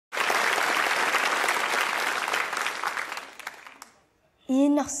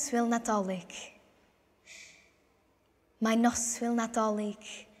Un Noswyl Nadolig. Mae noswyl nadolig,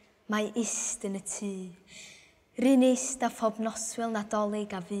 mae ist yn y tŷ. Ryn ist a phob noswyl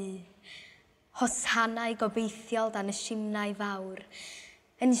nadolig a fi. Hosannau gobeithiol dan y simnau fawr,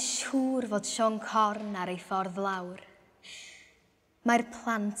 yn siŵr fod Sion Corn ar ei ffordd lawr. Mae'r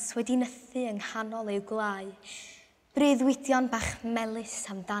plant wedi nythu yng nghanol i'w gwlau, breuddwydion bach melys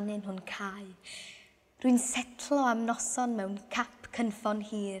amdanyn nhw'n cau. Rwy'n setlo am noson mewn cap cynffon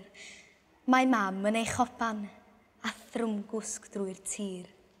hir. Mae mam yn ei chopan a thrwmgwsg drwy'r tir.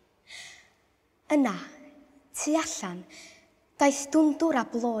 Yna, tu allan, daeth dwndwr a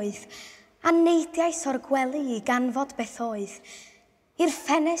bloedd, a neidiais o'r gwely i ganfod beth oedd. I'r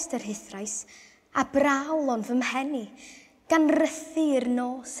ffenest yr hithrais, a brawl ond fy mhenni, gan rythu i'r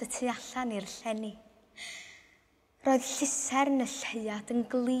nos y tu allan i'r llenni. Roedd llusern y lleiad yn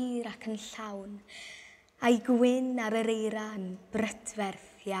glir ac yn llawn, a'i gwyn ar yr eira yn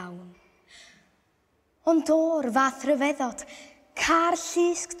brydferth iawn. Ond o'r fath ryfeddod, car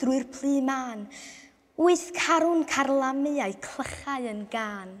llusg drwy'r plu man, wyth carwn carlamu a'i clychau yn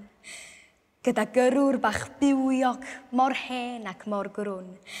gan. Gyda gyrwr bach bywiog, mor hen ac mor grwn,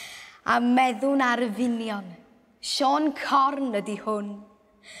 a meddwn ar y finion, Sion Corn ydi hwn.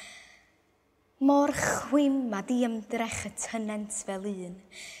 Mor chwim a di ymdrech y tynent fel un,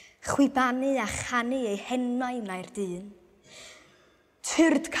 chwibanu a chanu ei hennau na'r dyn.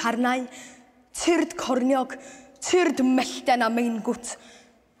 Tyrd carnau, tyrd corniog, tyrd mellten a mein gwt,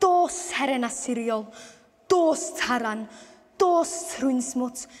 dos heren a siriol, dos taran, dos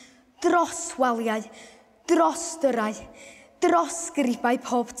trwynsmwt, dros waliau, dros dyrau, dros gribau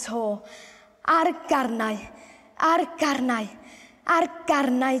pob to, ar garnau, ar garnau, ar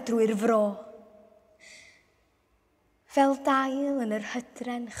garnau drwy'r fro. Fel dail yn yr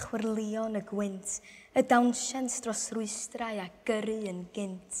hydren chwyrlion y gwynt, y dawnsiant dros rwystrau a gyrru yn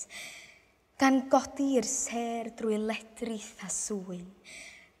gynt, gan godi i'r ser drwy ledrith a swyn,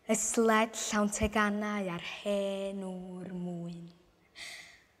 y sled llawn teganau a'r hen o'r mwyn.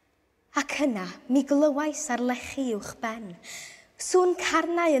 Ac yna, mi glywais ar lechi uwch ben, sŵn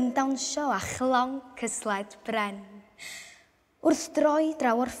carnau yn dawnsio a chlonc y sled bren. Wrth droi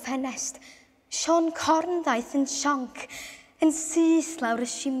draw o'r ffenest, Sion Corn ddaeth yn sionc, yn sys lawr y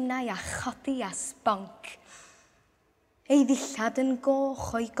simnau a chodi a sbonc. Ei ddillad yn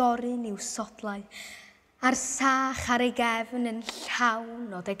goch o'i gorin i'w sodlau, a'r sach ar ei gefn yn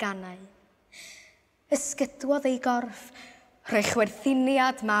llawn o deganau. Ysgydwodd ei gorff, rhoi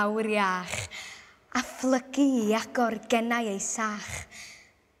chwerthiniad mawr iach, a phlygu i agor gennau ei sach.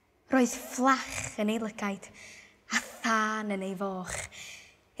 Roedd fflach yn ei lygaid, a thân yn ei foch,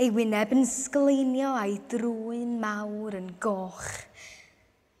 ei wyneb yn sgleinio a'i drwyn mawr yn goch.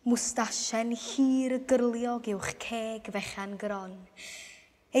 Mwstasia'n hir gyrliog uwch ceg fechan gron,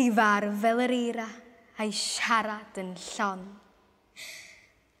 ei farf fel yr eira a'i siarad yn llon.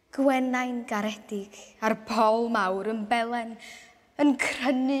 Gwennau'n garedig a'r pol mawr yn belen, yn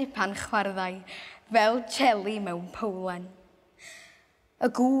crynu pan chwarddau fel jeli mewn powlen. Y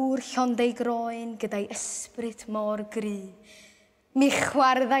gŵr llondau groen gyda'i ysbryd mor gry, mi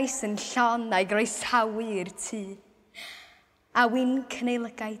chwarddais yn llon a'i groesawu i'r tŷ. A wync yn ei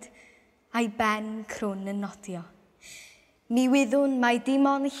lygaid, a'i ben crwn yn nodio. Ni wyddwn mai dim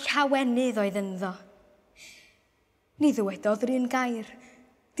ond llawenydd oedd ynddo. Ni ddwedodd rhywun gair,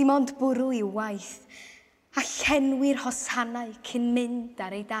 dim ond bwrw i'w waith, a llenwi'r hosannau cyn mynd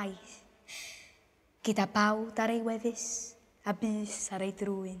ar ei daith. Gyda bawd ar ei weddus a bys ar ei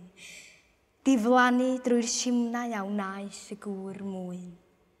drwyn, diflannu drwy'r simnau a wnaeth y gŵr mwyn.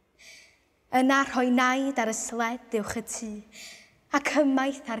 Yna rhoi naid ar y sled uwch y tŷ, ac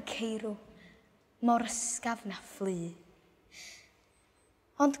ymaith ar ceirw, mor ysgaf na fflu.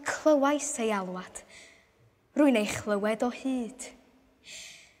 Ond clywais ei alwad, rwy'n ei chlywed o hyd.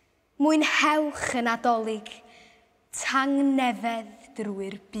 Mwynhewch yn nadolig, tangnefedd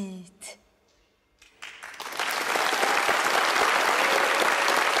drwy'r byd.